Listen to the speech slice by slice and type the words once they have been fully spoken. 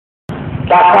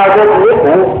Tasawuf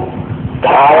itu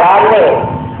dalane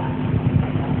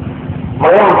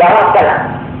mengembangkan,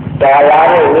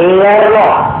 dalane niyarno,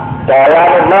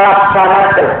 dalane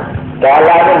melaksanakan,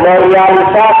 dalane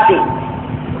merealisasi.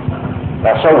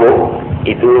 Tasawuf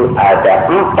itu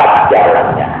ada 4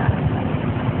 jalannya.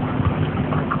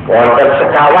 Wonten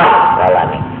sekawan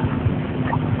dalane.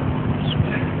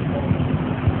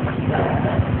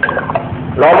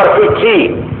 Nomor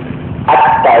 1,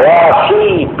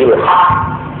 at-tawasi bil haq.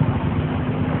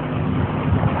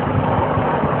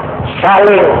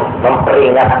 Saling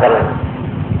memperingatkan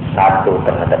satu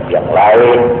terhadap yang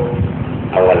lain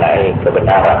mengenai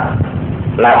kebenaran.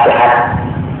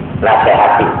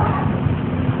 Nasihati.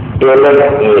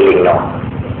 Iling-ilingno.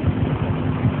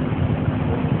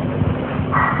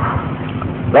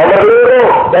 Nomor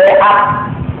 2, beat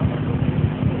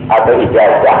atau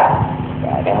ijazah.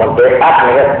 Ya, yang membeat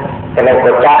nih, kena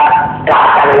baca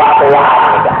kapan waktu-waktu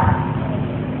nih.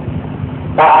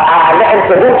 Tak ada yang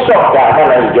terusuk ya,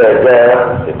 mana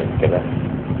ijazah.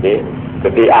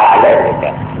 Jadi ada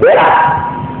nih. Beat.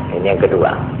 Ini yang kedua.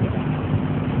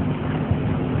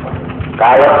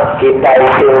 Kalau kita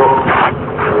itu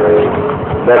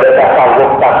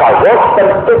bertasawuf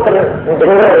tentu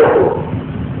dengar itu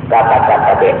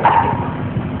kata-kata beat.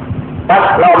 Pas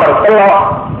nomor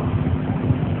 3,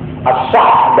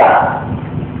 as-sahbah.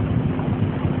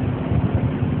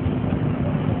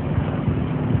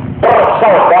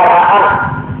 Persaudaraan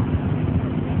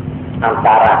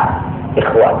antara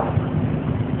ikhwan.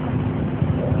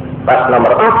 Pas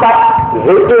nomor 4,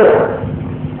 zikir.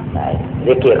 Nah,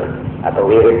 zikir atau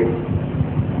wirid.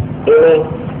 Ini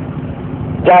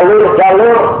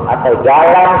jalur-jalur atau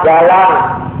jalan-jalan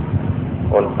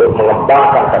untuk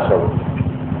mengembangkan tasawuf.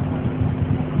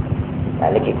 Nah,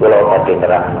 ini kalau tadi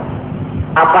terang.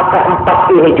 Apakah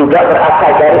 4 ini juga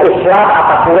berasal dari Islam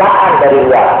atau pulaan dari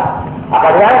luar? Apa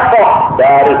nyangkok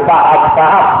dari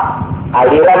paham-paham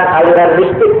aliran-aliran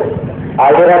mistik,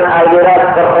 aliran-aliran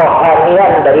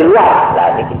kerohanian dari luar?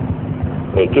 Nah,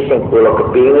 ini sing kula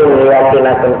kepingin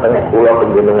ngiyakinaken teng kula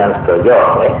penjenengan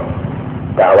sedaya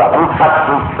bahwa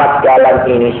 4 jalan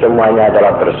ini semuanya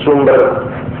adalah bersumber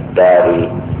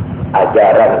dari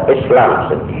ajaran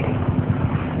Islam sendiri.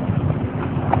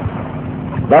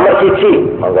 Nomor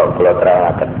 1, monggo kula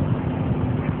terangaken.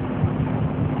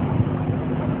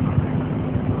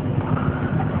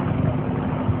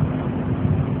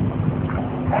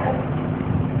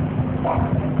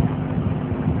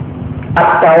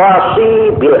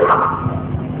 At-tawasi bil haq.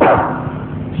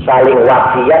 Saling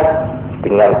wasiat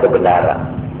dengan kebenaran.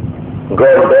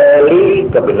 Gondeli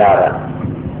kebenaran.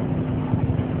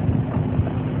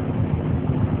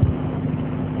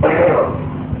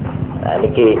 Nah,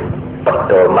 ini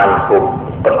pedoman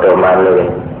ini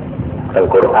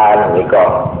Al-Quran ini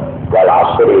kok wal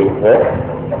asri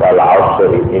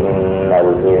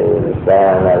innal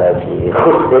insana lafi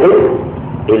khusr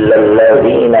illa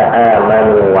alladhina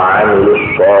amanu wa 'amilus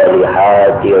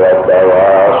solihati wa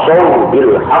tawasaw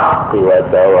bil haqqi wa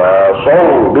tawasaw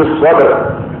bis sabr.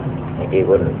 Ini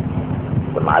pun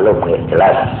bermaklum ya,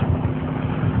 jelas.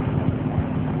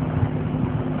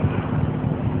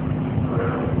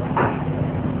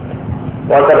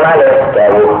 Wonten malih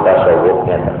dawuh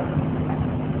tasawufnya.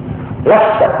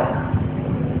 Lafaz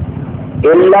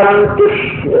illam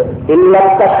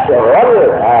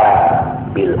tashghalha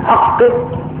bil haqq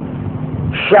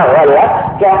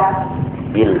syagalatka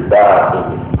bil batil.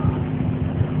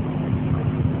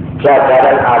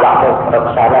 Jagaran awakmu,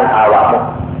 persanan awakmu.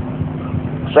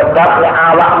 Sebabnya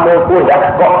awakmu pun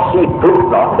ndak kok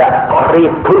sibuk, ndak kok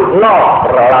ribut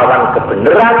melawan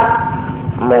kebenaran,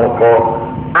 mongko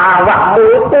awakmu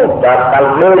itu bakal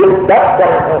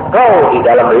melibatkan engkau di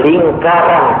dalam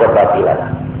lingkaran kebatilan.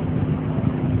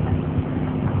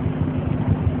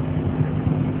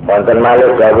 Wonten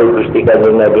malih dawuh Gusti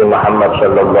Kanjeng Nabi Muhammad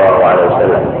sallallahu alaihi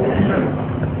wasallam.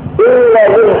 Inna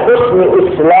min husni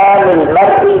islamil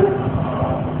mar'i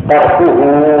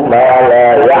tarkuhu ma la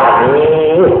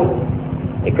ya'ni.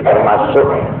 Ini termasuk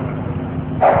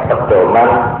pedoman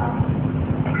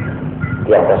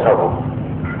yang tasawuf.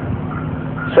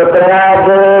 Setengah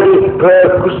dari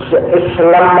bagus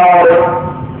Islam mau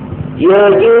ya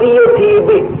diri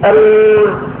tibikan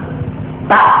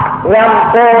tak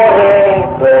nyampore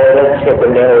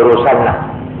sebenarnya urusan lah.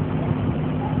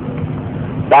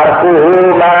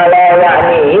 Tarkuhu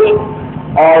malayani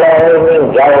oleh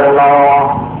ninggalno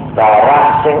barang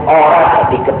sing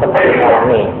ora di kepentingan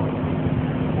ini.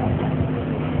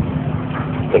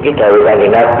 Jadi dawuh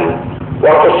Kanjeng Nabi,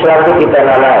 waktu Islam itu kita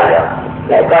namanya.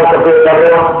 Nek kan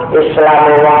sebenarnya Islam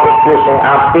wong iku sing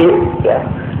apik ya.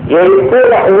 Yaiku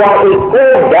nek wong iku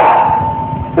ndak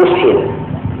usil,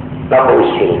 napa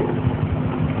usil.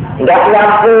 Nggak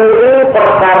nyampuri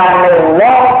perkara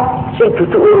wong sing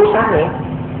dudu urusane.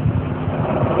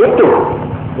 Itu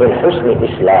min husni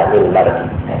islamil mar'i.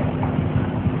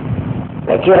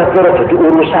 Nah kira-kira jadi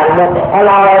urusannya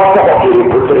ala kok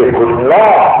diribut-ribut no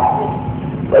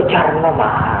bacarnya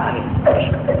mahal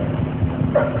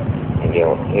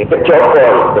ini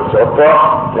berjokol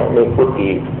ikut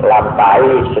dilampai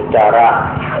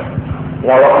secara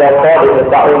nyolok-nyolok di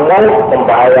muka umum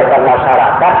membahayakan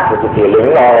masyarakat itu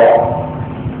dilingno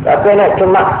tapi ini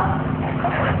cuma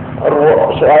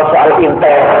soal-soal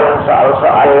intern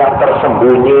soal-soal yang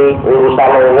tersembunyi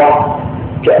urusan uang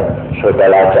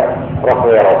saudara aja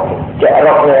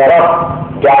rok-ngerok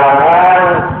jangan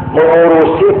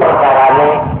mengurusi perkara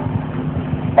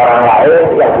orang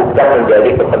lain yang bukan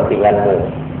menjadi kepentinganmu.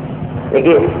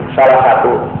 Ini salah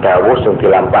satu dawuh yang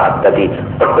dilampah tadi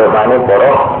pedomane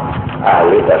para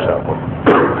ahli tasawuf.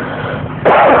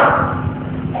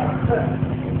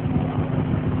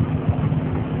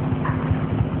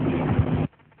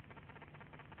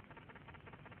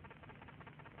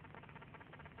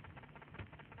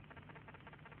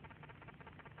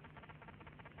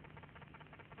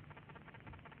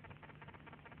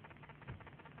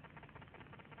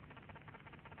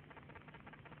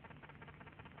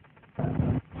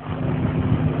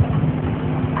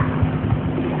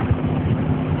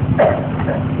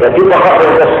 Jadi pokok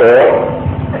prinsip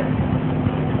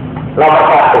nomor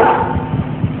 1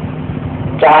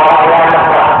 caranya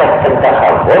mempraktekkan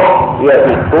tasawuf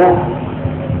yaitu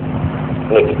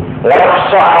ini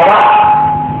ngerasa awak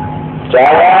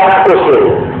jangan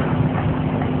usil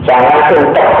jangan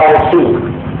intervensi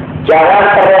jangan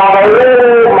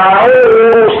terlalu mau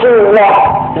urusi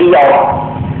dia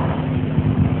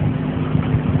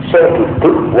sing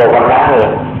duduk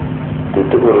wewenangnya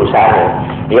duduk urusannya.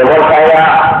 Ya kalau saya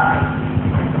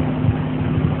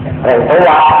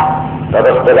rentua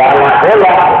terus beranak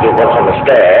bola, juga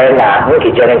semestinya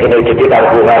mungkin jangan kini jadi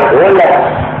tanggungan bola.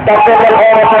 Tapi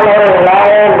orang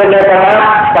lain benar-benar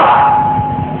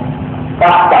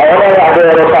pas orang yang ada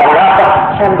urusan apa,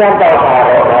 sampai tahu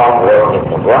orang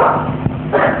itu buat.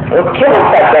 Mungkin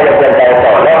tak ada yang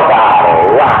tolong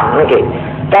taruhan mungkin.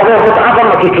 Tapi untuk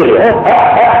apa menggigil?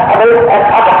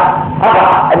 Apa?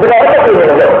 Benar itu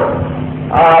ini loh.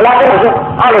 Lalu itu,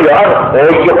 iya,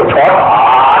 kecot,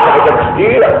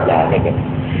 iya, ini.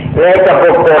 Ini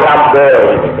buku number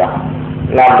ini kan,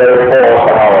 number 4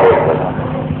 sama itu.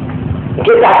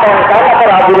 Kita akan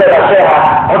kalau bila tak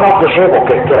sehat, orang kusir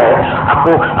kira.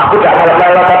 Aku tak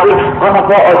malam-malam tapi orang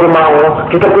apa mau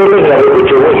kita pilih dari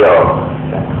ujung ya.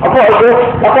 Apa itu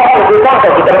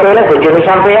kita pilih ujung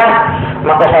sampean,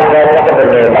 maka sampean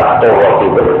kebenaran waktu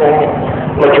benar.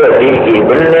 Menjadi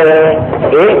benar,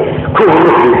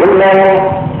 guru benar,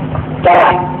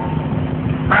 cara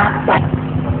apa?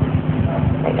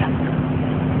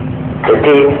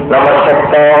 Jadi nomor 1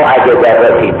 aja jaga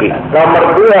TV. Nomor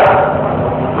 2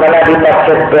 mana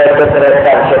dimaksud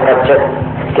berkaitan seperti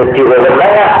jadi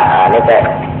wewenang. Ini tak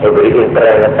diberi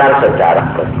peringatan secara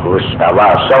bagus.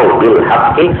 Tawasau bil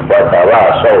haqqi wa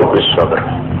tawasau bis sabr.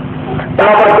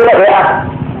 Nomor 2 ya,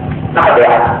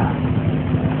 ada.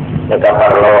 Mereka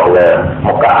perlu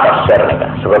muka kasar mereka.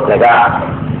 Sebab mereka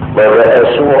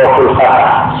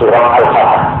surah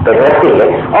Al-Fatah. Berarti ya,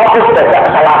 sudah tak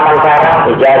salaman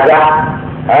sekarang, ijazah,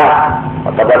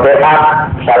 atau berdoa,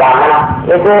 salaman.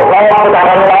 Itu lawan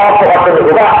putaran waktu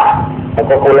juga.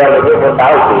 Untuk kuliah itu pun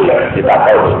tahu kita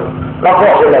tahu. Kenapa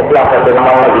sih pulang ke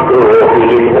mau gitu,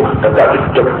 pilih itu tegak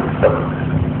hidup.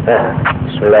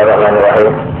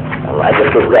 Bismillahirrahmanirrahim. Aja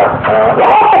juga,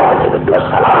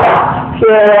 salaman.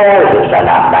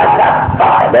 Salam baca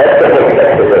pada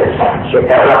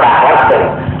setelah tahapan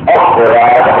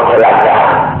belajar.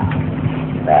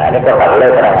 Nah ini kalau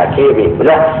terang lagi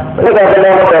bila ini kalau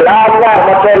belajar masalah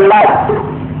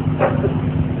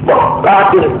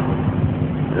lagi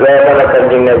zaman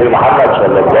kanjeng Nabi Muhammad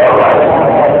sallallahu alaihi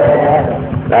wasallam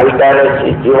dari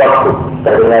waktu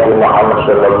dari Nabi Muhammad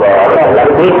sallallahu alaihi wasallam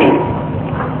ini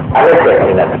ada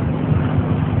keinginan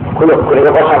kulo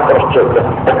pasang kerja.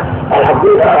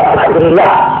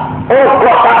 Alhamdulillah.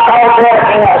 Kok tahu saya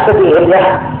enggak sedih ya.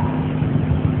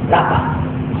 Kenapa?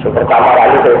 Pertama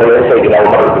kali saya dengan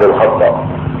Umar bin Khattab.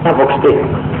 Kenapa sedih?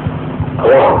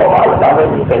 Allah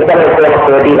ini kan yang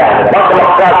kedua. Maka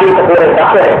lagi terkurang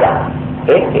kasar kan.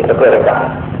 Terkurang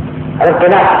kasar. Ada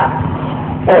kenapa?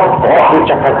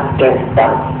 Ucapan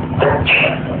tentang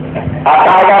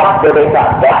atau berbeda.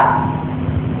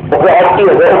 Bukan arti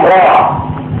umrah.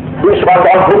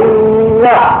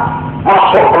 Bismillahirrahmanirrahim.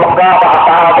 Masuk ke Mekah,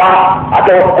 sahabat,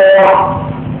 ada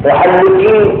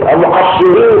Muhammadi,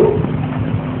 Muqassirin.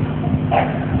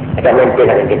 Kita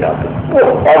mimpinan kita.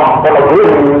 Kalau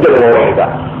belum mereka.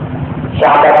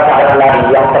 Sahabat-sahabat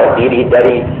Nabi yang terdiri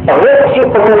dari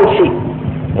pengungsi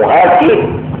muhajir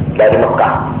dari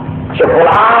Mekah.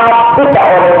 Sekolah kita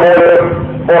orang boleh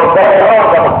orang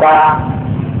ke Mekah,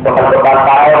 teman-teman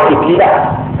tahun tidak.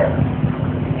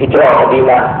 Hijrah ke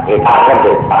Madinah, tangan.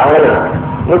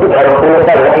 Itu baru pulang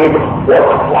dari itu. Dua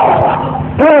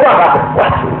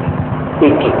wah,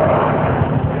 tinggi.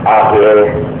 Akhir,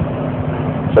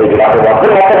 saya bilang waktu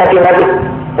nanti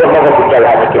mau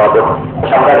berjalan ke waktu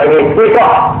sampai ini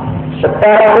tidak.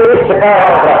 Sekarang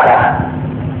berangkat.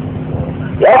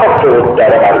 Ya betul,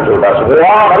 dari juga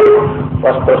semua hari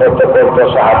foto-foto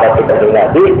sahabat kita di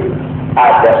Nabi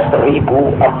ada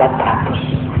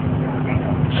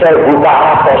 1.400.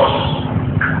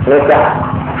 1.400. Mereka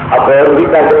Aurod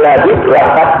kita di Nabi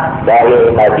berangkat dari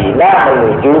Madinah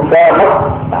menuju ke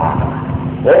Mekah.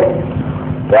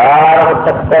 Dan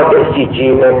terkode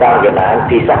siji memang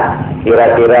bisa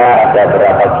kira-kira ada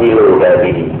berapa kilo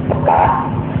dari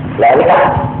Mekah. Nah ini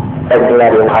kan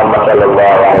Nabi Muhammad Sallallahu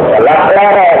Alaihi Wasallam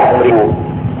larang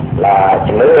lah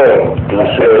jenenge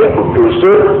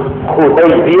dusun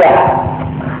Hudaybiyah.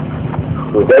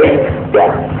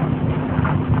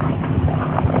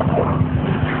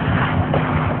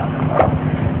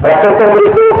 Langsung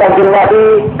itu Kanjeng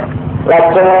Nabi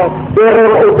langsung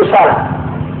kirim utusan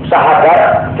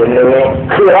sahabat jenenge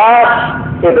Khiras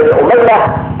ibn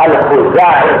Umayyah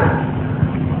al-Khuzai.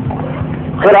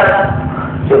 Khiras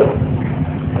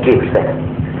kita.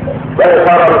 Dan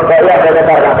seorang saya ada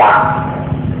kata,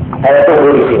 saya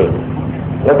tunggu di sini.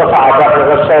 Untuk sahabat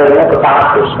yang saya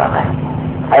ketakus katanya.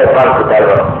 Ayo bang kita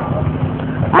loh.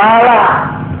 Malah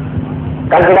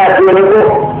kan kita itu,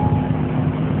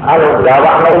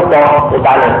 gawak nonton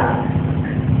utane.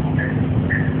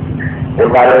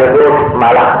 Utane itu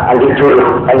malah andi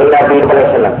juru, andi Nabi paling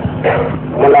senang.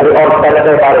 Melalui organ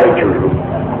itu paling juru.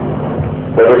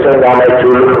 Begitu nama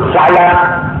juru saya.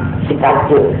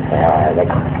 Sikapun,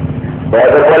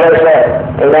 baru boleh saya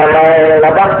dengan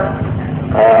apa?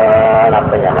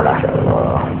 Namanya mana?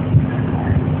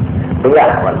 Punya,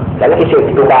 kalau isi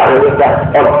itu baru ini kan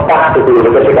otak itu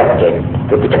juga sikapun,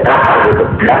 itu cekakan itu.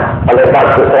 Nah, kalau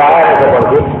bagus terang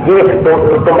seperti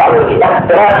itu baru ini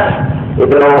terus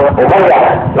itu umumnya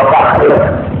lepas itu.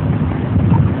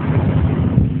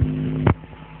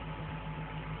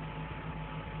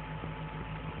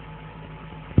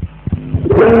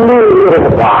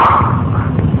 Wah,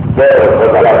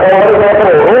 bersalah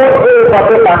orang itu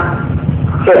patutlah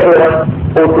sesuai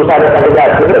utusan kandidat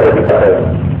itu kita.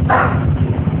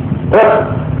 Terus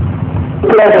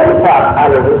kita juga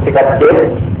ada sikap dia,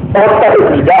 orang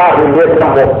tidak boleh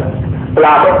sembuh,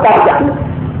 pelaku saja,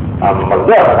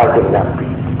 menggolkan kita.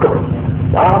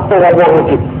 Apa yang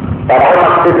mungkin? Karena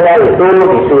maksudnya itu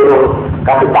disuruh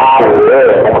kasih tahu,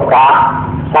 Mekah.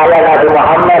 Saya Nabi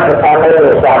Muhammad bersama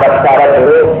sahabat-sahabat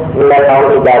ini mulai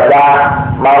mau ibadah,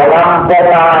 mau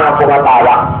nampak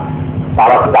pengetahuan,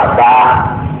 salah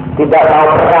tidak mau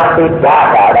perang,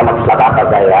 tidak ada masalah apa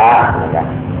saya.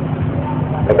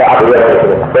 Itu Abu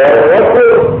itu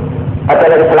ada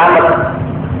yang selamat,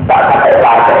 tak sampai.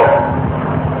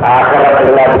 Kalau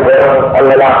kita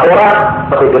oleh orang,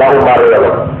 pasti bilang Umar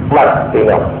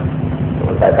bingung.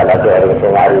 Saya kata dari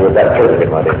sengari dan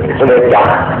kemarin sudah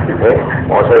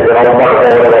mau saya bilang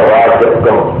wajib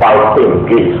gempal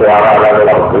tinggi suara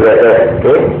dalam kuliah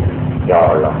ya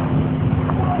Allah.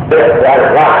 Kalau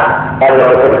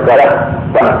sekarang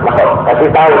kasih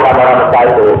tahu sama orang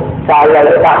saya itu saya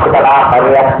lepas kepada apa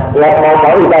ya yang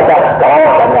mau ibadah dan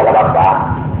yang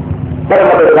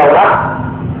apa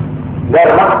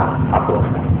bermak aku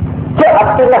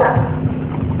artinya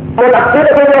Menakdir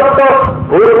dari waktu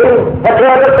Ruti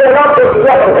acara waktu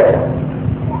dia bekerja.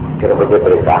 Kira begitu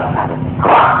perintah.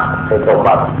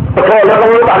 Semoga. Kalau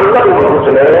mengulang lagi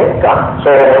Musholla, so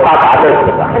apa ada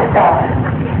kita.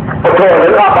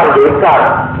 Kalau apa kita,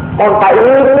 kontak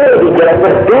ini di jalan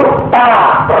berdusta,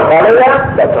 perkara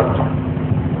dan cocok.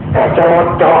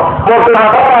 Cocok. Mau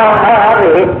apa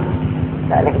hari?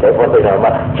 Nah ini kita foto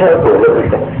sama cewek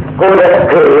lebih. Kemudian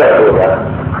kerja juga.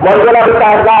 Mungkin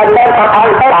kita lihat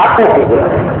hal aku gitu.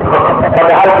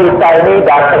 Padahal kita ini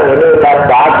datang ini dan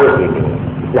bagus ini.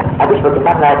 Lah, habis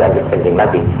bagaimana dan penting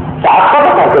nanti. Siapa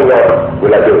saja yang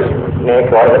boleh jus? Ini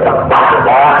kalau tempat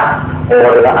lah.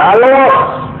 Orang halus,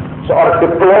 seorang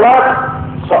diplomat,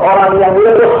 seorang yang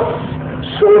lurus,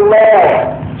 sungai,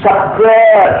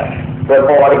 sabar,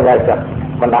 berporing aja,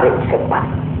 menarik cepat.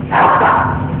 Apa?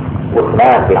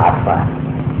 Bukan apa?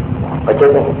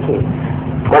 Macam ni.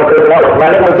 Mungkin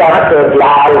mana menjawab ke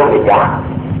jauh juga.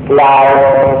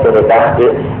 Islam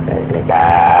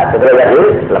sebenarnya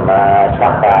selamat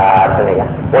sabar sebenarnya.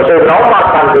 Musuh nomor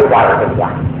kandidat sebenarnya.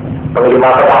 Penglima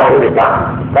perang sebenarnya.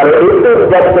 Kalau itu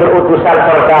jadi utusan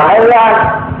perdamaian,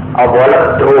 boleh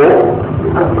dulu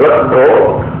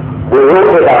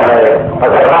kita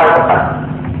perang.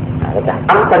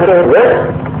 Apa dia?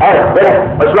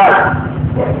 Usman.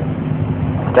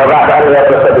 Coba saya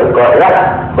lihat Shiddiqi ya,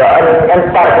 dan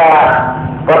entar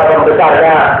ke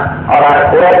pembesarnya orang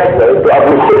Quraisy yaitu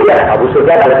Abu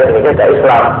Sufyan dari Indonesia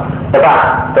Islam. Coba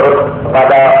terus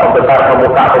kepada pembesar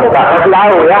pemuka kasih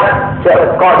tahu ya,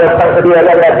 kau datang ke dia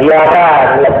lihat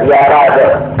ziarah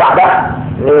Ka'bah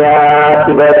niat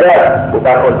ibadah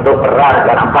bukan untuk perang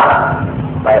dan apa.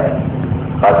 Baik,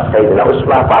 pas Sayyidina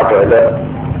Usman Pak Aurod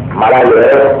malah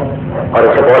ya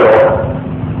orang sepuluh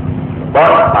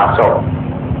masuk.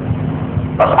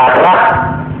 Pas acara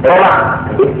rumah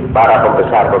para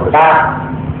pembesar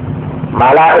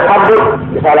malah sambut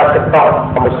di salah sektor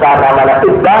pembesar namanya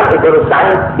Ibn Ibn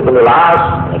Sa'id Ibn Al-As.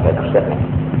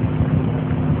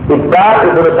 Ibn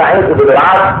Ibn Sa'id Ibn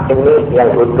Al-As ini yang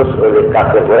diutus oleh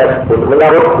kafir Quraisy untuk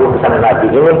menyambut utusan Nabi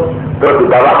ini, terus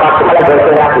dibawa masuk malah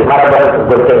gonceng Nabi, malah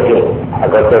gonceng sini,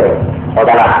 gonceng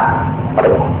saudara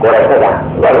Quraisy kan,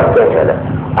 gonceng saudara.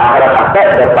 Akhirnya sampai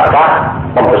kepada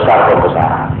pembesar.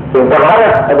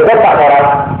 Informasi itu kan tak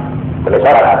orang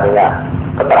pembesar artinya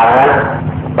keterangan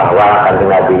bahwa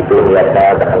kanjeng Nabi itu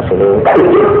niatnya datang sini tadi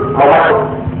mau masuk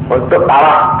untuk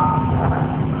tawaf.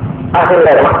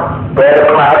 Akhirnya dari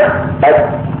kemarin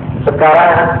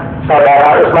sekarang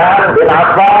saudara Utsman bin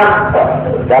Affan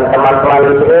dan teman-teman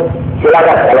di sini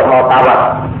silakan kalau mau tawaf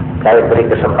saya beri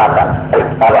kesempatan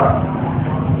tawaf.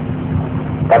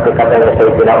 Tapi katanya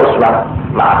Sayyidina Utsman,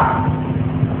 maaf,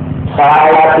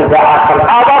 saya tidak akan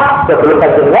tawaf sebelum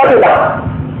kanjeng Nabi tawaf.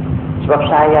 Sebab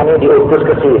saya ini diutus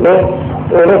ke sini,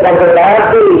 ini kanjeng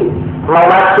Nabi mau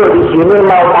masuk di sini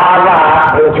mau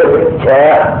tawaf,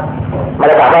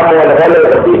 mereka mau mengenai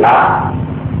berbina.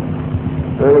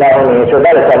 Nah ini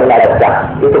sudah saya menarikkan.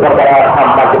 Itu perkara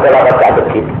hampa kita lakukan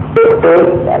begitu. Itu,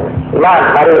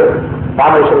 mari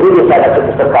kamu sendiri saya kasih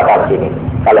kesempatan sini.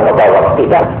 Kalau mau tawaf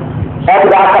tidak, saya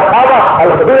tidak akan tawaf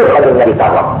kalau sebelum kanjeng Nabi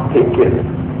tawaf. Pikir.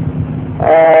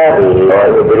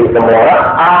 Ini beri semua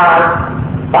orang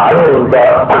paling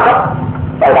bertangkap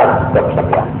dalam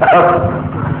kesempatan.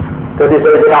 Jadi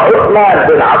Sayyidina Utsman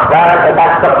bin Affan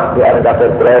tertangkap di Anggota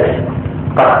Quraisy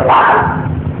pertahan.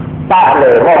 Tak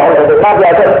boleh mau untuk Nabi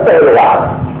ada setelah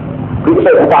bisa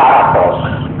buka atas.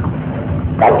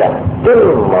 Kadang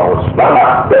mau semangat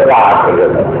berat.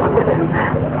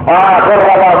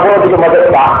 Kalau bisa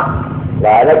merdeka,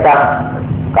 nah ini kan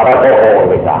kalau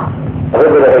mereka. Tapi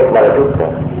bila hikmah juga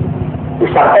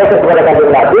disampaikan kepada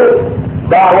kanjeng Nabi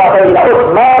bahwa Sayyidina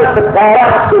Utsman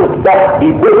sekarang sudah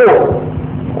dibunuh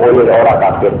oleh orang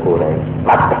kafir Quraisy.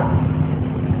 Mati.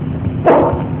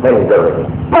 Menjadi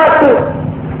mati.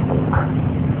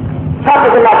 Satu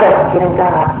jenazah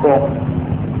kira-kira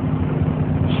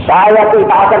saya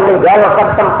tidak akan meninggalkan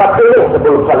tempat ini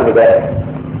sebelum saya meninggal.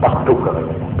 Pas duka.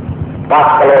 Pas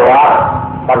keluar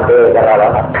pandai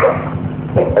jalan.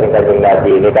 Kanjeng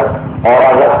Nabi ini kan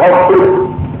orang yang komplit,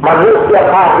 manusia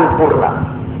paripurna.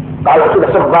 Kalau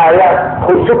sudah sembahyang,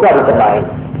 khusyuknya dikenai,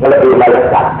 melebihi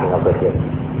malaikat.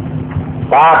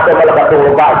 Sampai malaikat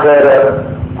mengubah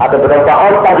atau berubah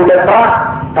onta di lentera,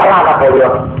 salah apa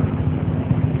dia?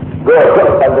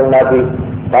 Gosok kanjeng Nabi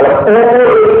dalam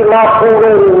umur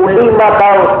 55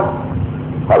 tahun.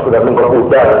 Kalau sudah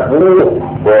menggoda,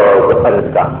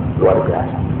 berpencar luar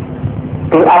biasa.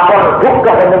 Diakan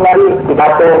buka kanjeng Nabi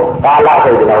dibatu kalah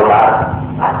Sayyidina Umar.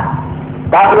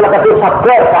 Tapi kalau kata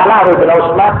sabar kalah Sayyidina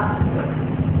Utsman.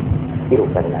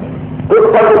 Dirukan lagi.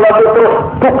 Bukan Nabi terus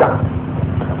buka.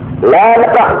 La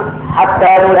nabah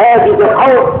hatta nadi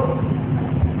biqaul.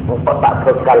 Untuk tak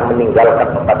kekal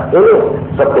meninggalkan tempat ini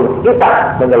sebelum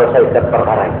kita menyelesaikan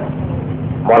perkara ini.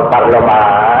 Mohon parlo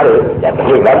mari, jadi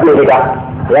Nabi tidak.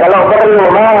 Ya kalau perlu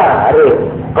mari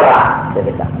perang.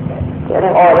 Jadi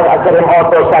orang akan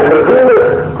mengotosan dulu,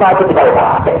 mati kita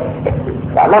pakai.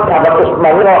 Karena sahabat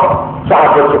Utsman itu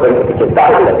sahabat juga yang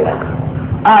dicintai dan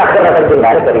akhirnya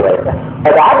terdengar dari mereka.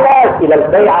 Ada Allah ilal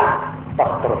bay'ah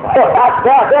faktor.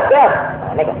 Ada.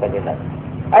 Ini kan penjelasan.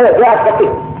 Ayo lihat kaki.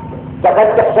 Jangan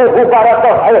kesebu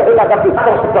barakoh. Ayo kita kaki.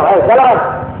 Ayo jalan.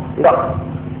 Tidak.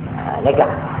 Ini kan.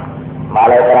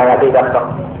 Malah terang tidak.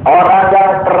 Orang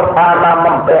yang pertama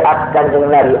membeat kanjeng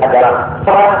Nabi adalah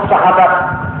seorang sahabat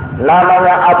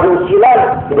namanya Abu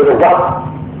Sinan ibnu Wahb.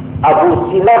 Abu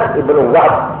Sinan ibnu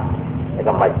Wahb. Ini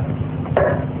kan baik.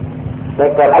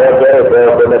 Mereka ada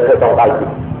benar-benar setong kali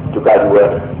juga dua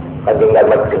kanjeng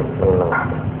Nabi.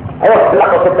 Ayo,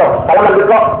 silakan kita. Salaman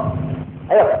kita.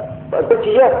 Ayo,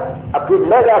 berjaya.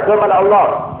 Apabila agama Allah,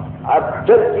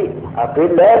 janji.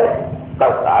 Apabila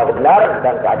kebenaran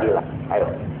dan keadilan. Ayo.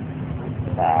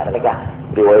 Nah, mereka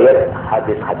riwayat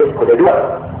hadis-hadis kedua.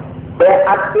 Beat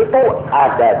itu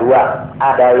ada dua.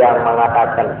 Ada yang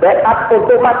mengatakan beat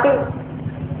untuk mati.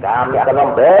 Kami akan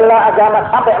membela agama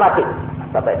sampai mati,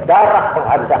 sampai darah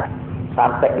penghabisan,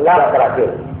 sampai nyawa terakhir.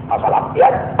 Masalah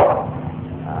ya.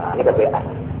 Nah, ini kebeat.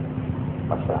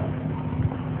 Masalah.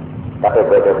 Tapi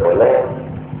boleh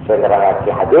saya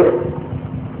nerangkan hadis.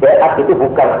 Beat itu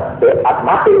bukan beat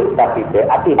mati, tapi beat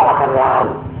tidak akan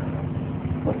lari.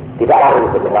 Tidak lari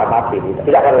ketika mati,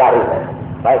 tidak akan lari.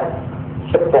 Baik.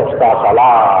 Setung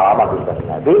salam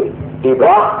Nabi di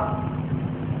bawah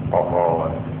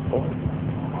pohon.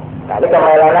 Nah, ini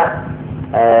kemarin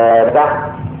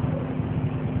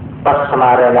pas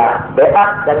kemarin beat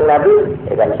dan Nabi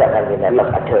tidak bisa nanti Allah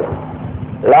ada.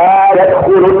 La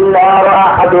yadkhulun nar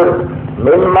ahadun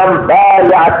mimman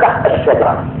bay'a tahta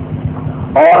asy-syajarah.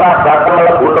 Orang bakal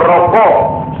mlebu neraka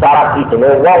saat dijene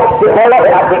wong sing ora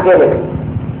beat kene.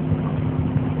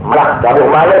 Malah Abu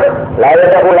Malik la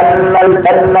yadkhulannal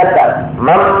jannata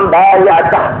man bay'a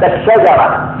tahta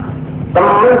asy-syajarah.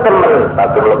 Teman-teman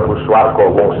bagi mlebu swarga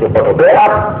wong sing padha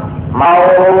beat mau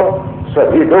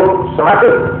sehidup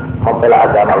semati membela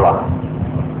agama Allah.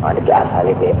 Nah, ini asal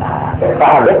beat.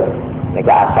 Paham ya? Ini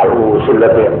asal usul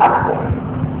beat.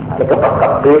 Ini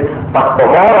kebakabir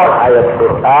paktomoran ayat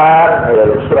Quran ayat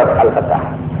surat Al-Fatah.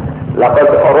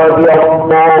 Laqad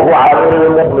radiyallahu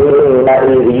 'anil mu'minina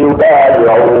idh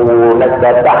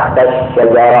yubayyi'unaka tahta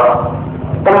asy-syajarah.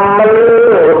 Temen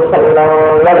seneng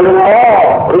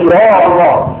ridho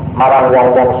Allah marang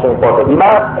wong-wong sing padha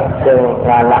iman sing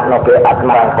nganakno beat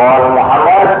marang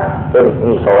Muhammad ing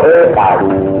ngisore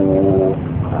kalu.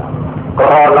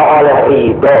 Karena oleh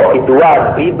ridho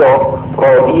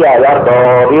rodia ya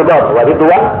ridho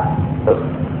ridwan.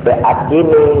 Beat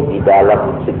ini di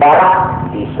dalam sejarah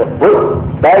disebut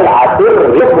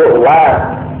bai'atul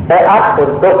ridwan, beat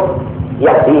untuk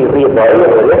yang diridhoi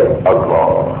oleh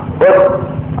Allah.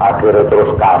 Akhirnya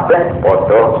terus kabeh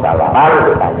podo salaman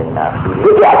dengan Nabi.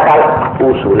 Itu asal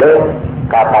usulnya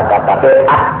kata-kata beat.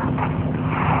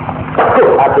 Teguh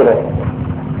akhirnya.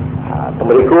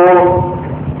 Kemudian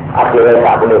akhirnya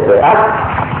tak boleh beat.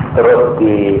 Terus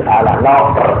di anak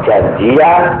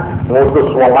perjanjian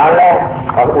ngutus wong maneh,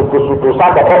 utus-utusan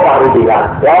pokok parudingan.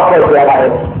 Ya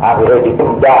perjanjian akhirnya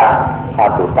ditunda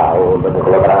 1 tahun. Betul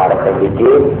kalau terang ada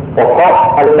pendidik. Pokok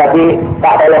kali Nabi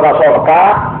tak ada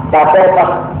masyarakat, tapi pas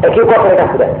ekipot mereka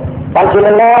sudah.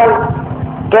 Panjenengan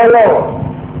kelong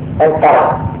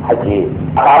engkar haji.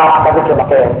 Arab tapi cuma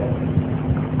ke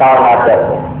tahun ada.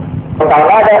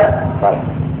 Tahun ada.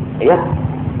 Iya.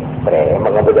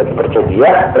 Mengambil dari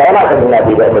percobaan, lewat dari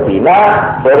Nabi dan Medina,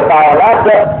 bertahun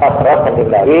aja, terus penting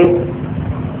dari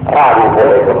ragu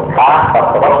boleh berkah,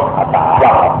 terus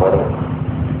apa boleh,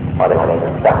 oleh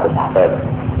sudah bersahabat.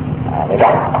 Ini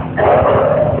kan,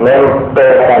 mimpi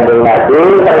dari Nabi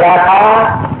ternyata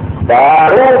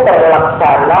baru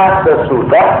terlaksana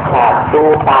sesudah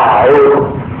 1 tahun.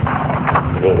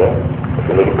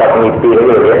 Ini kita mimpi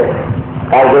dulu ya.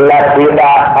 Kalau Nabi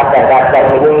tak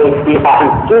kadang-kadang ini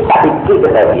saiki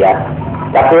kejadian.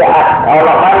 Tapi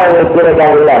Allah mana mikir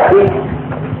kalau Nabi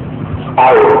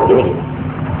tahu ini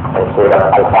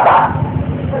surat Al-Fatah.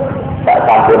 Tak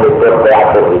sampai mikir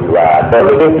beatur itu. Dan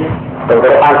ini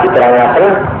Al-Quran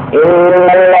diterangkan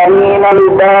innal ladzina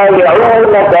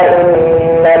yubayyi'unaka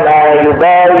innama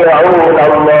yubayyi'una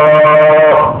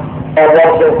Allah.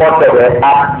 Orang yang padha beat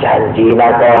janji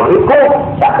nang iku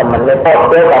sak temene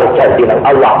padha karo janji nang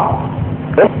Allah.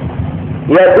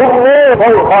 Ya dulu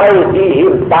qaidi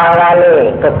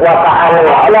tangane kekuasaan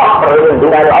Allah,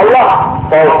 perlindungan Allah,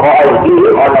 qaidi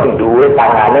ana duwe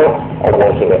tangane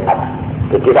wong sing beat.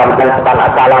 Jadi sampeyan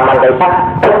sekarang salaman desa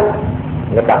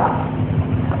nekat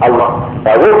Allah.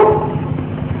 Tahu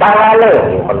tangane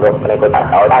menurut mereka tak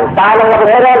tahu. Tangan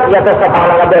beneran ya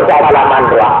kesalahan bersalaman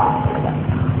doa.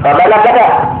 Kalau ada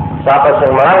siapa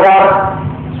yang melanggar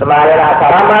semacam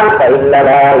asaraman,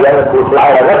 kailangan yang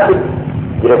kuslaya nafsi,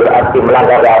 jadi berarti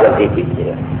melanggar ada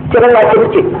sedikit. Jangan macam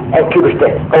cik, engkau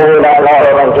deh. Kalau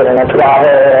orang jangan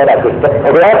suara ada kita,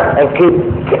 orang engkau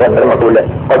kita bermakulah.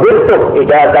 Kalau itu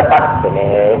tidak dapat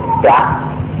ini ya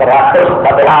 100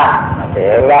 adalah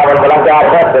enggak melanggar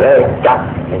ada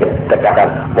katakan.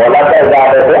 Mulai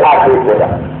dari akhir pula.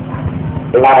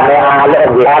 Dengan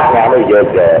alim lihatnya ini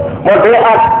juga. Model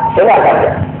silakan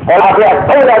ya. Kalau dia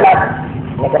sudah ada,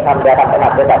 mereka sampaikan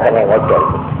penasihat tak kena ngocor.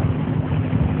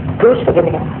 Terus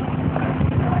begini kan.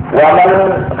 Waman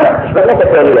sebenarnya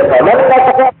betul ya. Waman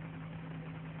kata